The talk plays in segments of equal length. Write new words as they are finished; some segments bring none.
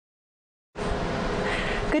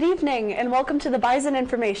Good evening, and welcome to the Bison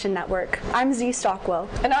Information Network. I'm Z Stockwell.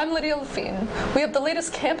 And I'm Lydia Lafine. We have the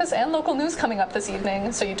latest campus and local news coming up this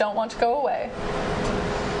evening, so you don't want to go away.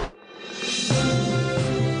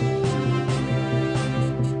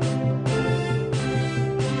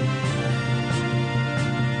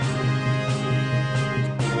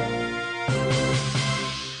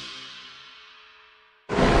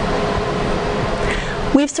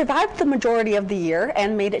 We've survived the majority of the year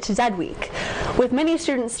and made it to Dead Week. With many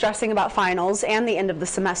students stressing about finals and the end of the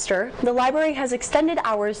semester, the library has extended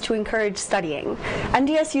hours to encourage studying.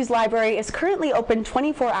 NDSU's library is currently open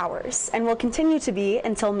 24 hours and will continue to be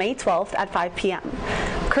until May 12th at 5 p.m.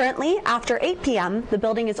 Currently, after 8 p.m., the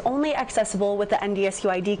building is only accessible with the NDSU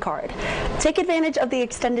ID card. Take advantage of the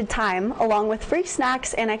extended time, along with free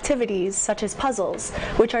snacks and activities such as puzzles,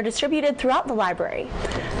 which are distributed throughout the library.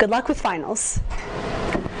 Good luck with finals.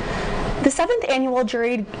 The 7th Annual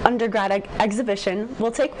Juried Undergrad Exhibition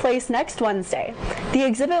will take place next Wednesday. The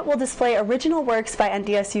exhibit will display original works by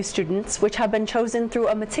NDSU students, which have been chosen through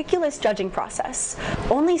a meticulous judging process.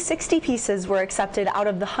 Only 60 pieces were accepted out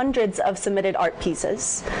of the hundreds of submitted art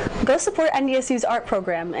pieces. Go support NDSU's art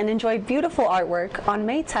program and enjoy beautiful artwork on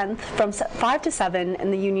May 10th from 5 to 7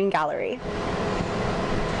 in the Union Gallery.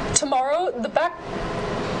 Tomorrow, the baccalaureate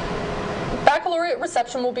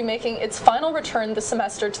reception will be making its final return this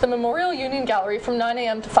semester to the Memorial Union Gallery from 9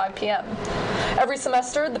 a.m. to 5 p.m. Every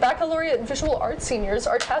semester, the baccalaureate visual arts seniors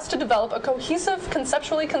are tasked to develop a cohesive,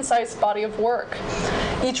 conceptually concise body of work.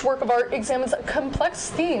 Each work of art examines a complex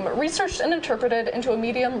theme, researched and interpreted into a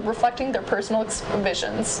medium reflecting their personal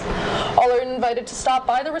visions. All are invited to stop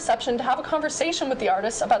by the reception to have a conversation with the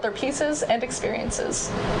artists about their pieces and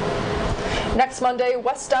experiences. Next Monday,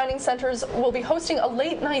 West Dining Centers will be hosting a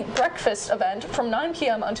late-night breakfast event from 9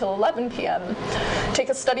 p.m. until 11 p.m. Take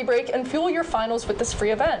a study break and fuel your finals with this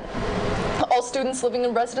free event. All students living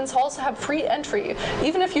in residence halls have free entry,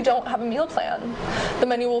 even if you don't have a meal plan. The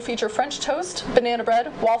menu will feature French toast, banana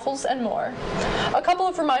bread, waffles, and more. A couple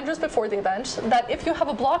of reminders before the event that if you have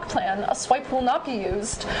a block plan, a swipe will not be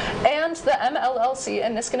used, and the MLLC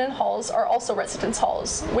and Niskanen halls are also residence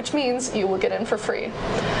halls, which means you will get in for free.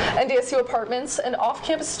 NDSU apartments and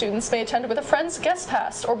off-campus students may attend with a friend's guest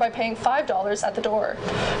pass or by paying $5 at the door.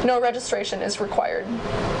 No registration is required.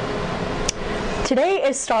 Today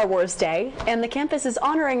is Star Wars Day, and the campus is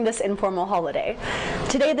honoring this informal holiday.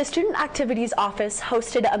 Today, the Student Activities Office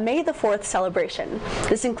hosted a May the 4th celebration.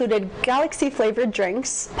 This included galaxy-flavored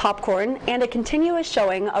drinks, popcorn, and a continuous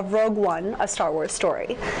showing of Rogue One, a Star Wars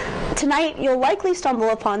story. Tonight, you'll likely stumble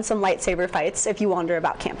upon some lightsaber fights if you wander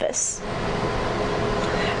about campus.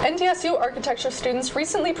 NDSU architecture students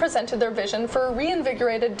recently presented their vision for a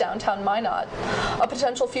reinvigorated downtown Minot. A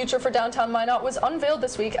potential future for downtown Minot was unveiled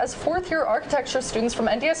this week as fourth-year architecture students from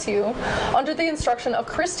NDSU, under the instruction of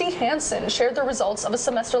Christy Hansen, shared the results of a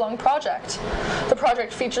semester-long project. The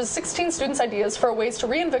project features 16 students' ideas for ways to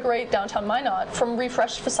reinvigorate downtown Minot, from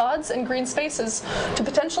refreshed facades and green spaces to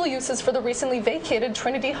potential uses for the recently vacated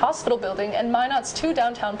Trinity Hospital building and Minot's 2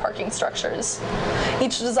 downtown parking structures.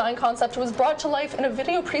 Each design concept was brought to life in a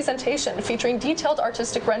video presentation featuring detailed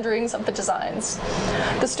artistic renderings of the designs.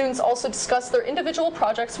 The students also discussed their individual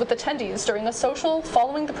projects with attendees during a social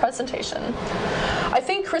following the presentation. I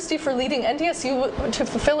thank Christy for leading NDSU to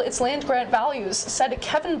fulfill its land grant values, said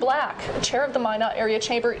Kevin Black, chair of the Minot Area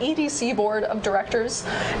Chamber EDC Board of Directors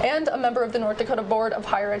and a member of the North Dakota Board of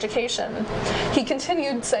Higher Education. He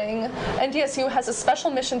continued saying, NDSU has a special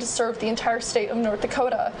mission to serve the entire state of North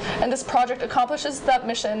Dakota, and this project accomplishes that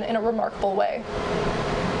mission in a remarkable way.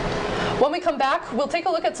 When we come back, we'll take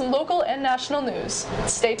a look at some local and national news.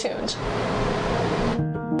 Stay tuned.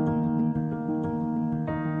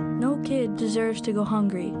 No kid deserves to go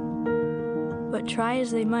hungry, but try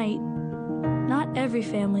as they might, not every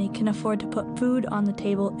family can afford to put food on the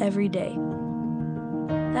table every day.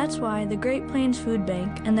 That's why the Great Plains Food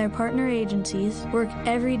Bank and their partner agencies work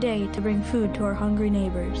every day to bring food to our hungry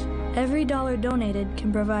neighbors. Every dollar donated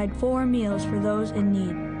can provide 4 meals for those in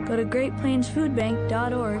need. Go to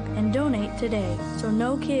greatplainsfoodbank.org and donate today, so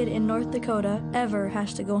no kid in North Dakota ever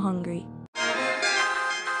has to go hungry.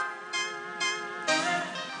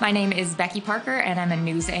 My name is Becky Parker, and I'm a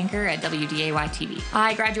news anchor at WDAY-TV.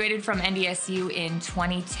 I graduated from NDSU in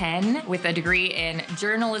 2010 with a degree in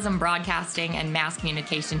journalism, broadcasting, and mass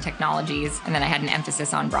communication technologies, and then I had an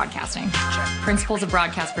emphasis on broadcasting. Principles of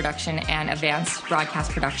broadcast production and advanced broadcast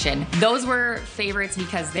production. Those were favorites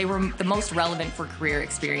because they were the most relevant for career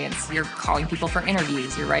experience. You're calling people for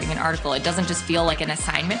interviews, you're writing an article. It doesn't just feel like an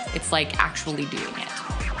assignment, it's like actually doing it.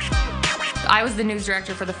 I was the news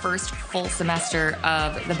director for the first full semester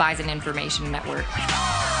of the Bison Information Network.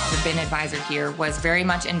 The BIN advisor here was very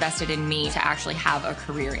much invested in me to actually have a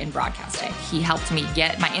career in broadcasting. He helped me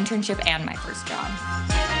get my internship and my first job.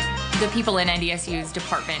 The people in NDSU's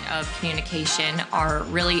Department of Communication are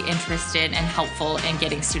really interested and helpful in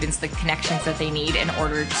getting students the connections that they need in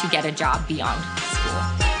order to get a job beyond school.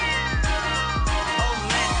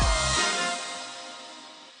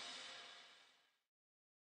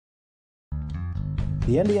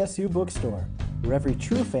 The NDSU Bookstore, where every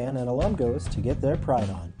true fan and alum goes to get their pride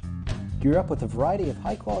on. Gear up with a variety of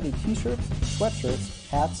high-quality t-shirts, sweatshirts,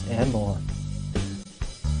 hats, and more.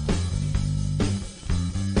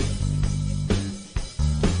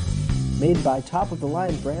 Made by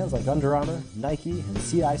top-of-the-line brands like Under Armour, Nike, and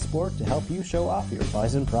CI Sport to help you show off your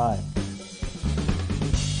Bison pride.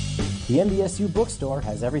 The NDSU Bookstore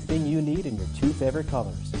has everything you need in your two favorite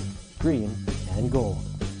colors, green and gold.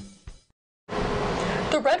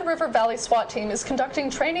 The Red River Valley SWAT team is conducting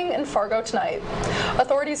training in Fargo tonight.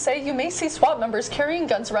 Authorities say you may see SWAT members carrying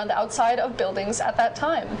guns around the outside of buildings at that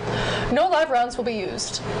time. No live rounds will be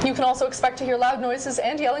used. You can also expect to hear loud noises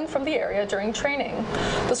and yelling from the area during training.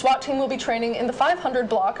 The SWAT team will be training in the 500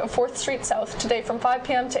 block of 4th Street South today from 5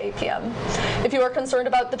 p.m. to 8 p.m. If you are concerned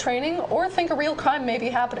about the training or think a real crime may be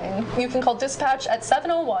happening, you can call dispatch at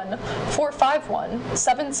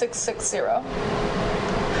 701-451-7660.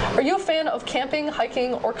 Are you a fan of camping,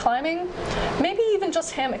 hiking, or climbing? Maybe even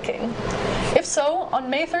just hammocking? If so, on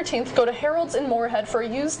May 13th, go to Harold's in Moorhead for a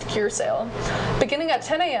used gear sale. Beginning at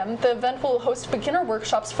 10 a.m., the event will host beginner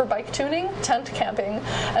workshops for bike tuning, tent camping,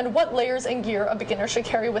 and what layers and gear a beginner should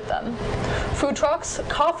carry with them. Food trucks,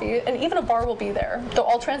 coffee, and even a bar will be there, though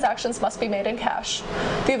all transactions must be made in cash.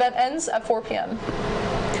 The event ends at 4 p.m.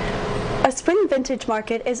 A spring vintage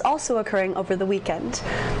market is also occurring over the weekend.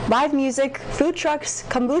 Live music, food trucks,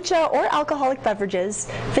 kombucha or alcoholic beverages,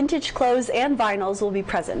 vintage clothes, and vinyls will be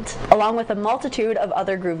present, along with a multitude of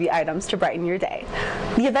other groovy items to brighten your day.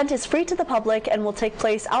 The event is free to the public and will take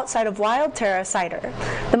place outside of Wild Terra Cider.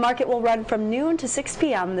 The market will run from noon to 6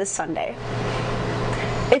 p.m. this Sunday.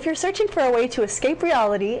 If you're searching for a way to escape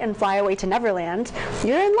reality and fly away to Neverland,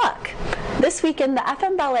 you're in luck. This weekend, the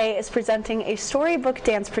FM Ballet is presenting a storybook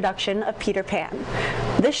dance production of Peter Pan.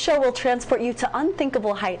 This show will transport you to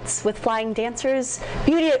unthinkable heights with flying dancers,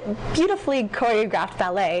 beautifully choreographed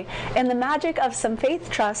ballet, and the magic of some faith,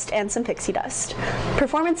 trust, and some pixie dust.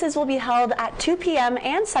 Performances will be held at 2 p.m.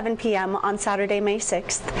 and 7 p.m. on Saturday, May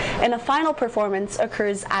 6th, and a final performance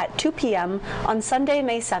occurs at 2 p.m. on Sunday,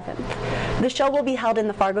 May 7th. The show will be held in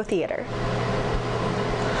the Fargo Theater.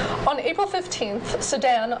 On April 15th,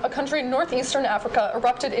 Sudan, a country in northeastern Africa,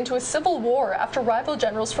 erupted into a civil war after rival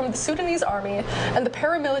generals from the Sudanese army and the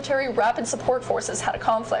paramilitary Rapid Support Forces had a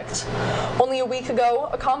conflict. Only a week ago,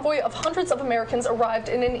 a convoy of hundreds of Americans arrived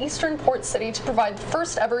in an eastern port city to provide the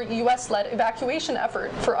first ever U.S.-led evacuation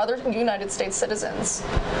effort for other United States citizens.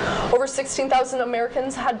 Over 16,000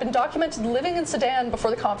 Americans had been documented living in Sudan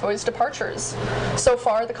before the convoy's departures. So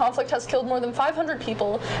far, the conflict has killed more than 500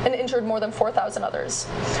 people and injured more than 4,000 others.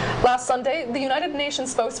 Last Sunday, the United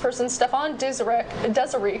Nations spokesperson Stefan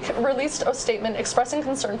Dujarric released a statement expressing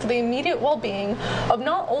concern for the immediate well-being of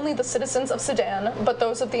not only the citizens of Sudan, but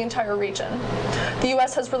those of the entire region. The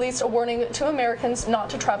U.S. has released a warning to Americans not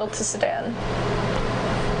to travel to Sudan.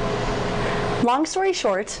 Long story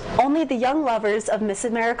short, only the young lovers of Miss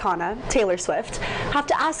Americana, Taylor Swift, have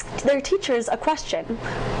to ask their teachers a question.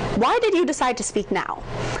 Why did you decide to speak now?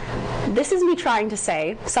 This is me trying to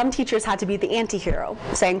say some teachers had to be the anti-hero,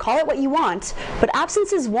 saying call it what you want, but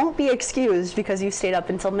absences won't be excused because you stayed up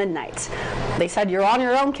until midnight. They said you're on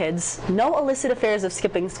your own, kids. No illicit affairs of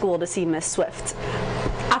skipping school to see Miss Swift.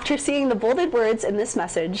 After seeing the bolded words in this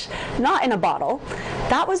message, not in a bottle,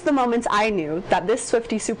 that was the moment I knew that this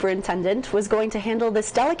Swiftie superintendent was going to handle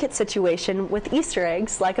this delicate situation with Easter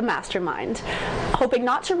eggs like a mastermind. Hoping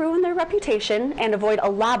not to ruin their reputation and avoid a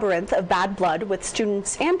labyrinth of bad blood with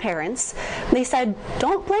students and parents, they said,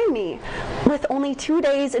 don't blame me. With only 2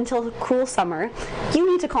 days until cruel summer, you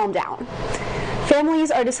need to calm down. Families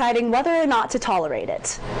are deciding whether or not to tolerate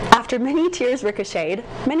it. After many tears ricocheted,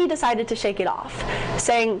 many decided to shake it off,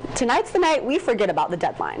 saying, tonight's the night we forget about the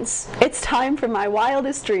deadlines. It's time for my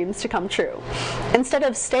wildest dreams to come true. Instead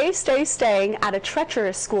of staying at a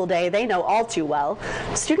treacherous school day they know all too well,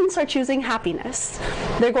 students are choosing happiness.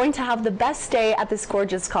 They're going to have the best day at this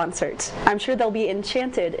gorgeous concert. I'm sure they'll be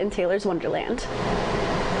enchanted in Taylor's Wonderland.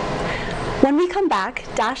 When we come back,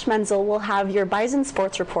 Dash Menzel will have your Bison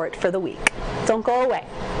sports report for the week. Don't go away.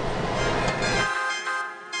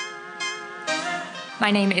 My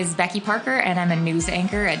name is Becky Parker, and I'm a news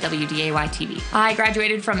anchor at WDAY-TV. I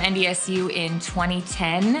graduated from NDSU in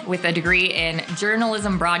 2010 with a degree in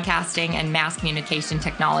journalism, broadcasting, and mass communication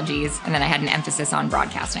technologies, and then I had an emphasis on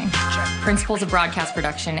broadcasting. Principles of broadcast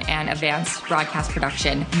production and advanced broadcast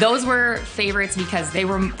production. Those were favorites because they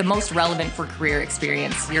were the most relevant for career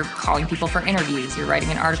experience. You're calling people for interviews, you're writing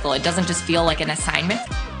an article. It doesn't just feel like an assignment.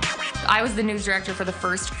 I was the news director for the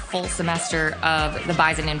first full semester of the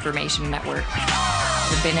Bison Information Network.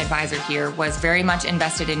 The BIN advisor here was very much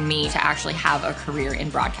invested in me to actually have a career in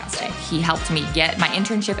broadcasting. He helped me get my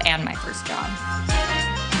internship and my first job.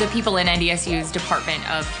 The people in NDSU's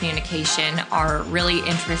Department of Communication are really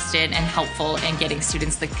interested and helpful in getting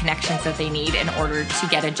students the connections that they need in order to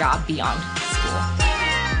get a job beyond school.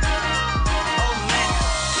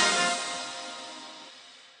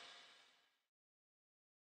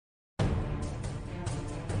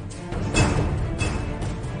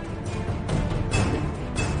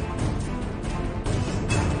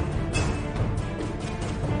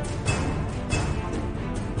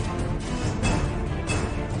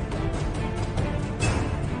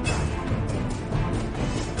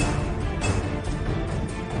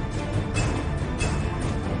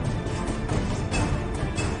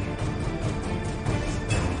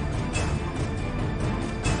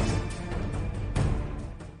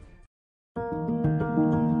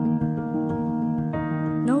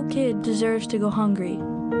 No kid deserves to go hungry,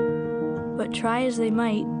 but try as they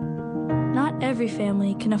might, not every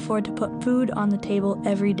family can afford to put food on the table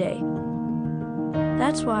every day.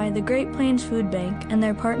 That's why the Great Plains Food Bank and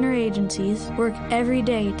their partner agencies work every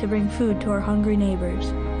day to bring food to our hungry neighbors.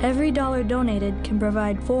 Every dollar donated can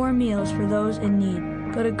provide 4 meals for those in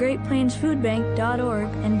need. Go to greatplainsfoodbank.org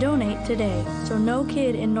and donate today so no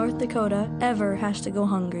kid in North Dakota ever has to go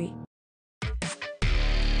hungry.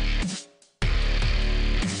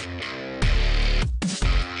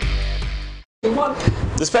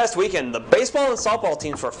 This past weekend, the baseball and softball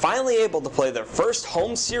teams were finally able to play their first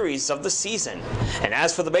home series of the season. And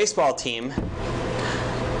as for the baseball team,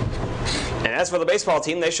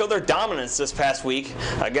 they showed their dominance this past week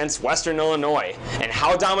against Western Illinois. And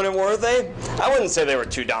how dominant were they? I wouldn't say they were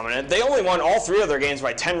too dominant. They only won all 3 of their games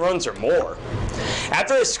by 10 runs or more.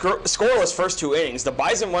 After a scoreless first 2 innings, the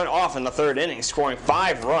Bison went off in the 3rd inning, scoring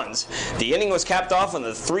 5 runs. The inning was capped off on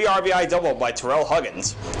the 3 RBI double by Terrell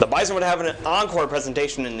Huggins. The Bison would have an encore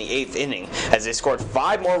presentation in the 8th inning, as they scored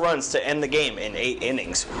 5 more runs to end the game in 8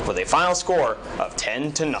 innings, with a final score of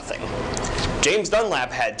 10-0. James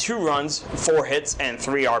Dunlap had 2 runs, 4 hits, and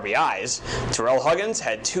 3 RBIs. Terrell Huggins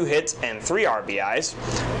had 2 hits and 3 RBIs.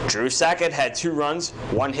 Drew Sackett had 2 runs,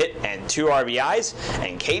 1 hit, and 2 RBIs.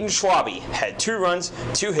 And Caden Schwabe had 2 runs,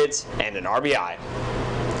 2 hits, and an RBI.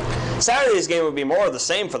 Saturday's game would be more of the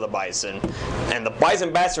same for the Bison, and the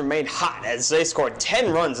Bison bats remained hot as they scored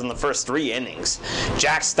 10 runs in the first 3 innings.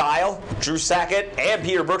 Jack Stile, Drew Sackett, and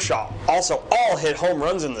Peter Brookshaw also all hit home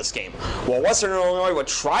runs in this game. While Western Illinois would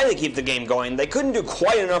try to keep the game going, they couldn't do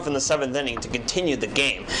quite enough in the 7th inning to continue the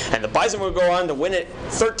game, and the Bison would go on to win it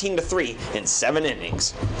 13-3 in 7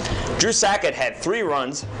 innings. Drew Sackett had 3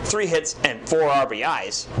 runs, 3 hits, and 4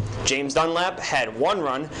 RBIs. James Dunlap had 1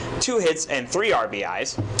 run, 2 hits, and 3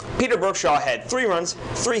 RBIs. Peter Brookshaw had 3 runs,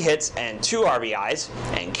 3 hits, and 2 RBIs.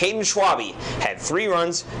 And Caden Schwabe had 3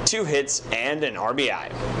 runs, 2 hits, and an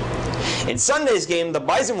RBI. In Sunday's game, the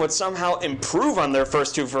Bison would somehow improve on their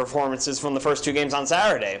first 2 performances from the first 2 games on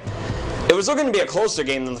Saturday. It was looking to be a closer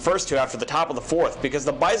game than the first 2 after the top of the 4th because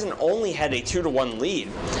the Bison only had a 2-1 lead.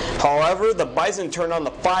 However, the Bison turned on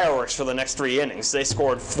the fireworks for the next 3 innings. They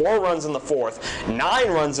scored 4 runs in the 4th,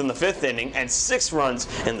 9 runs in the 5th inning, and 6 runs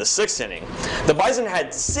in the 6th inning. The Bison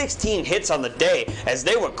had 16 hits on the day as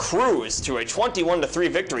they would cruise to a 21-3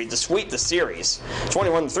 victory to sweep the series.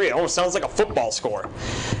 21-3, it almost sounds like a football score.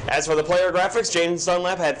 As for the player graphics, James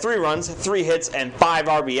Dunlap had 3 runs, 3 hits, and 5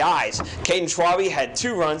 RBIs. Caden Schwabe had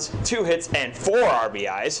 2 runs, 2 hits, and 4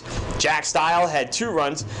 RBIs. Jack Stile had 2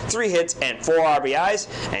 runs, 3 hits, and 4 RBIs.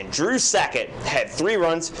 And Drew Sackett had 3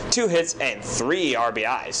 runs, 2 hits, and 3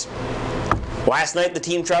 RBIs. Last night, the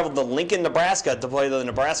team traveled to Lincoln, Nebraska to play the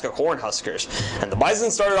Nebraska Cornhuskers. And the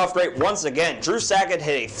Bison started off great once again. Drew Sackett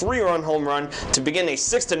hit a 3-run home run to begin a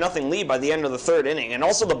 6-0 lead by the end of the 3rd inning. And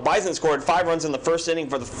also the Bison scored 5 runs in the 1st inning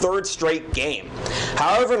for the 3rd straight game.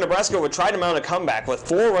 However, Nebraska would try to mount a comeback with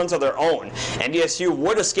 4 runs of their own. NDSU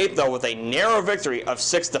would escape, though, with a narrow victory of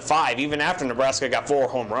 6-5, even after Nebraska got 4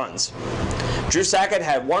 home runs. Drew Sackett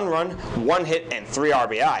had 1 run, 1 hit, and 3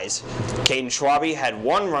 RBIs. Caden Schwabe had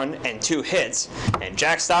 1 run and 2 hits, and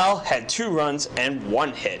Jack Stile had 2 runs and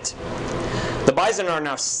 1 hit. The Bison are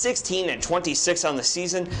now 16-26 on the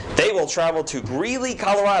season. They will travel to Greeley,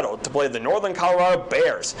 Colorado to play the Northern Colorado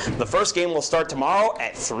Bears. The first game will start tomorrow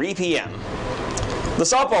at 3 p.m. The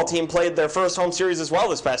softball team played their first home series as well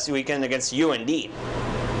this past weekend against UND.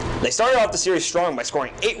 They started off the series strong by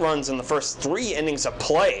scoring 8 runs in the first 3 innings of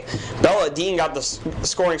play. Bella Dean got the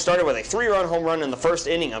scoring started with a 3-run home run in the first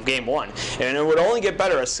inning of Game 1, and it would only get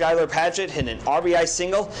better as Skylar Padgett hit an RBI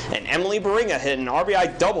single and Emily Baringa hit an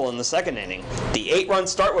RBI double in the second inning. The 8-run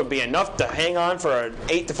start would be enough to hang on for an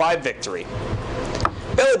 8-5 victory.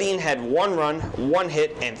 Bella Dean had 1 run, 1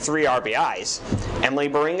 hit, and 3 RBIs. Emily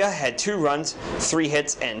Baringa had 2 runs, 3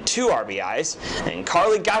 hits, and 2 RBIs. And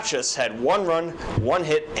Carly Gotchis had 1 run, 1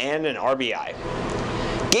 hit, and an RBI.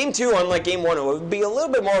 Game 2, unlike Game 1, it would be a little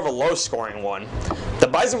bit more of a low-scoring one. The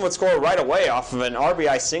Bison would score right away off of an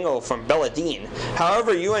RBI single from Bella Dean.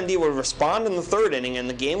 However, UND would respond in the 3rd inning, and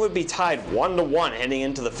the game would be tied 1-1 heading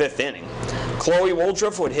into the 5th inning. Chloe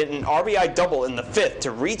Woldruff would hit an RBI double in the 5th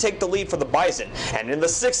to retake the lead for the Bison, and in the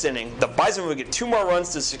 6th inning, the Bison would get 2 more runs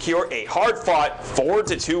to secure a hard-fought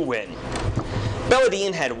 4-2 win. Bella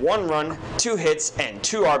Dean had 1 run, 2 hits, and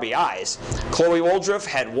 2 RBIs. Chloe Woldruff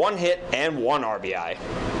had 1 hit and 1 RBI.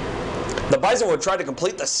 The Bison would try to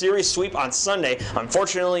complete the series sweep on Sunday.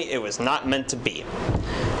 Unfortunately, it was not meant to be.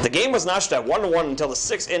 The game was notched at 1-1 until the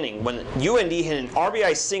 6th inning when UND hit an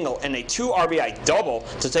RBI single and a 2 RBI double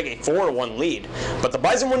to take a 4-1 lead. But the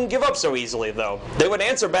Bison wouldn't give up so easily, though. They would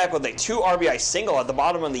answer back with a 2 RBI single at the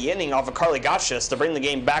bottom of the inning off of Carly Gotchis to bring the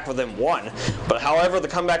game back within 1. But however, the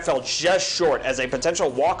comeback fell just short as a potential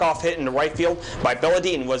walk-off hit into right field by Bella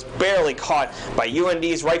Dean was barely caught by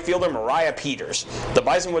UND's right fielder Mariah Peters. The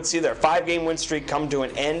Bison would see their 5-game win streak come to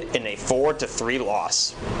an end in a 4-3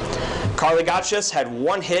 loss. Carly Gotchis had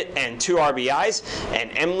 1 hit and 2 RBIs,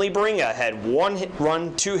 and Emily Baringa had 1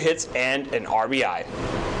 run, 2 hits, and an RBI.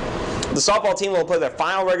 The softball team will play their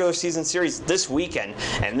final regular season series this weekend,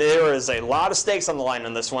 and there is a lot of stakes on the line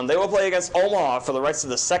on this one. They will play against Omaha for the rest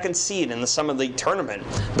of the 2nd seed in the Summit League tournament.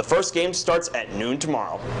 The first game starts at noon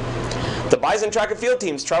tomorrow. The Bison track and field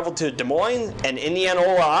teams traveled to Des Moines and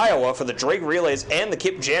Indianola, Iowa for the Drake Relays and the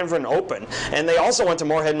Kip Janvrin Open, and they also went to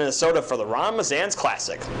Moorhead, Minnesota for the Ron Mazans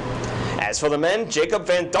Classic. As for the men, Jacob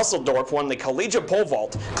Van Dusseldorp won the collegiate pole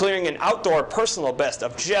vault, clearing an outdoor personal best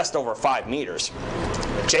of just over 5 meters.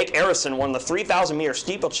 Jake Arison won the 3,000-meter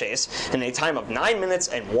steeplechase in a time of 9 minutes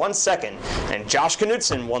and 1 second, and Josh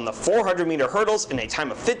Knudsen won the 400-meter hurdles in a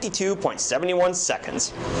time of 52.71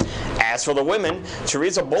 seconds. As for the women,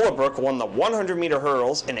 Teresa Bollebrook won the 100-meter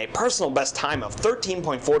hurdles in a personal best time of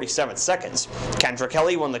 13.47 seconds. Kendra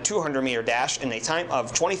Kelly won the 200-meter dash in a time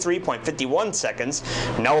of 23.51 seconds.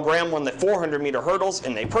 Nell Graham won the 400-meter hurdles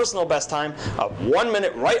in a personal best time of 1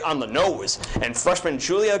 minute right on the nose, and freshman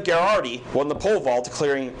Julia Gerardi won the pole vault,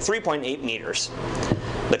 clearing 3.8 meters.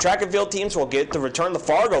 The track and field teams will get to return to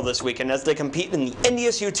Fargo this weekend as they compete in the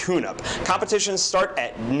NDSU Tune-Up. Competitions start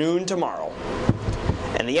at noon tomorrow.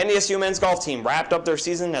 And the NDSU men's golf team wrapped up their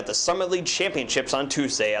season at the Summit League Championships on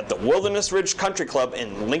Tuesday at the Wilderness Ridge Country Club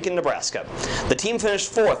in Lincoln, Nebraska. The team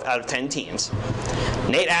finished 4th out of 10 teams.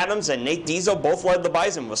 Nate Adams and Nate Diesel both led the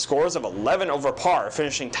Bison with scores of 11 over par,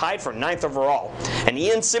 finishing tied for 9th overall. And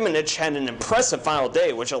Ian Simonich had an impressive final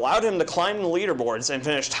day, which allowed him to climb the leaderboards and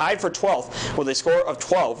finish tied for 12th with a score of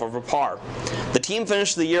 12 over par. The team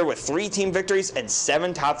finished the year with 3 team victories and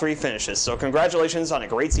 7 top 3 finishes, so congratulations on a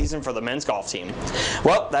great season for the men's golf team.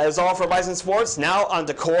 Well, that is all for Bison Sports. Now on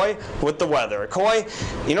to Coy with the weather. Coy,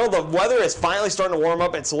 you know, the weather is finally starting to warm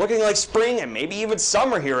up. It's looking like spring and maybe even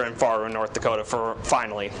summer here in Fargo, North Dakota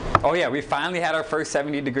finally. Oh yeah, we finally had our first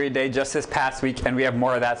 70-degree day just this past week, and we have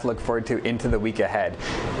more of that to look forward to into the week ahead.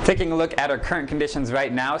 Taking a look at our current conditions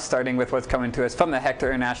right now, starting with what's coming to us from the Hector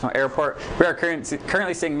International Airport, we are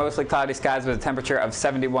currently seeing mostly cloudy skies with a temperature of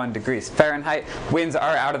 71 degrees Fahrenheit. Winds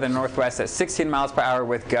are out of the northwest at 16 miles per hour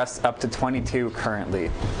with gusts up to 22 currently.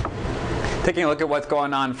 Taking a look at what's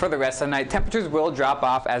going on for the rest of the night, temperatures will drop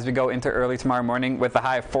off as we go into early tomorrow morning with a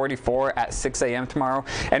high of 44 at 6 a.m. tomorrow,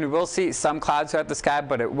 and we will see some clouds throughout the sky,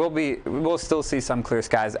 but we will still see some clear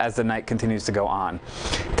skies as the night continues to go on.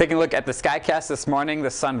 Taking a look at the skycast this morning, the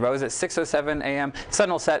sun rose at 6:07 a.m. Sun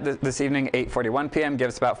will set this evening 8:41 p.m.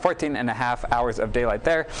 gives about 14.5 hours of daylight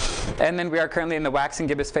there, and then we are currently in the waxing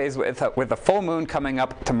gibbous phase with a full moon coming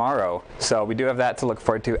up tomorrow, so we do have that to look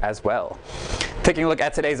forward to as well. Taking a look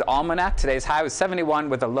at today's almanac, today's high was 71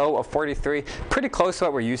 with a low of 43, pretty close to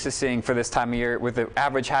what we're used to seeing for this time of year with an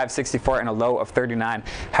average high of 64 and a low of 39.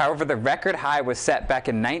 However, the record high was set back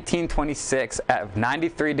in 1926 at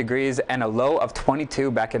 93 degrees and a low of 22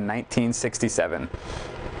 back in 1967.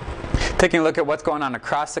 Taking a look at what's going on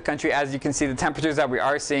across the country, as you can see, the temperatures that we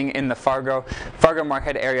are seeing in the Fargo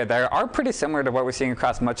Moorhead area there are pretty similar to what we're seeing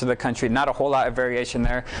across much of the country. Not a whole lot of variation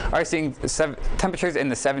there. Are seeing temperatures in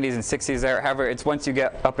the 70s and 60s there. However, it's once you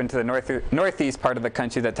get up into the northeast part of the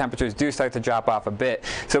country that temperatures do start to drop off a bit.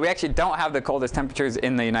 So we actually don't have the coldest temperatures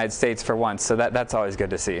in the United States for once, so that's always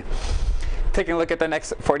good to see. Taking a look at the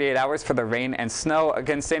next 48 hours for the rain and snow.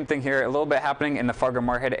 Again, same thing here, a little bit happening in the Fargo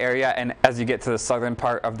Moorhead area, and as you get to the southern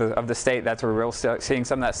part of the state, that's where we're seeing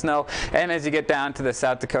some of that snow. And as you get down to the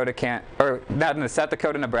South Dakota,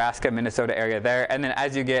 Nebraska, Minnesota area there, and then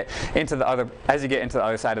as you get into the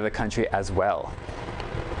other side of the country as well.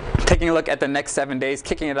 Taking a look at the next 7 days,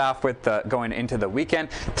 kicking it off with going into the weekend.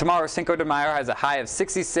 Tomorrow, Cinco de Mayo has a high of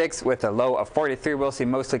 66 with a low of 43. We'll see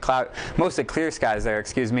mostly clear skies there,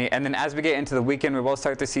 and then as we get into the weekend, we will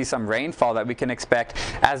start to see some rainfall that we can expect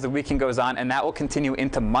as the weekend goes on, and that will continue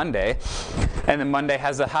into Monday. And then Monday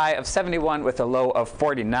has a high of 71 with a low of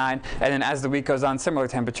 49. And then as the week goes on, similar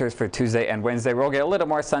temperatures for Tuesday and Wednesday. We'll get a little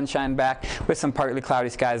more sunshine back with some partly cloudy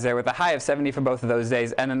skies there with a high of 70 for both of those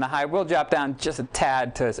days. And then the high will drop down just a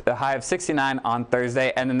tad to a high of 69 on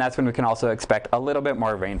Thursday, and then that's when we can also expect a little bit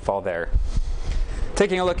more rainfall there.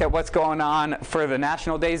 Taking a look at what's going on for the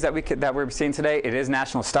national days that we're seeing today. It is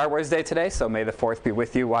National Star Wars Day today, so may the 4th be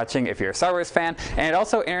with you watching if you're a Star Wars fan. And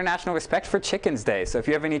also International Respect for Chickens Day, so if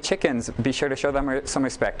you have any chickens, be sure to show them some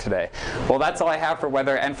respect today. Well, that's all I have for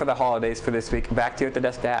weather and for the holidays for this week. Back to you at the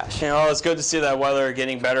Desk Dash. You know, it's good to see that weather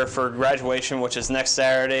getting better for graduation, which is next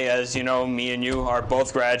Saturday. As you know, me and you are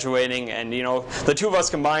both graduating, and you know, the two of us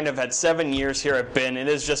combined have had 7 years here at BIN. It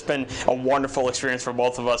has just been a wonderful experience for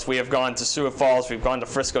both of us. We have gone to Sioux Falls, we've gone to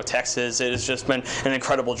Frisco, Texas. It has just been an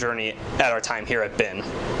incredible journey at our time here at BIN.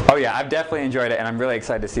 Oh yeah, I've definitely enjoyed it, and I'm really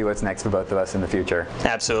excited to see what's next for both of us in the future.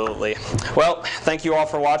 Absolutely. Well, thank you all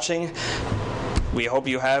for watching. We hope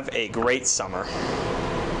you have a great summer.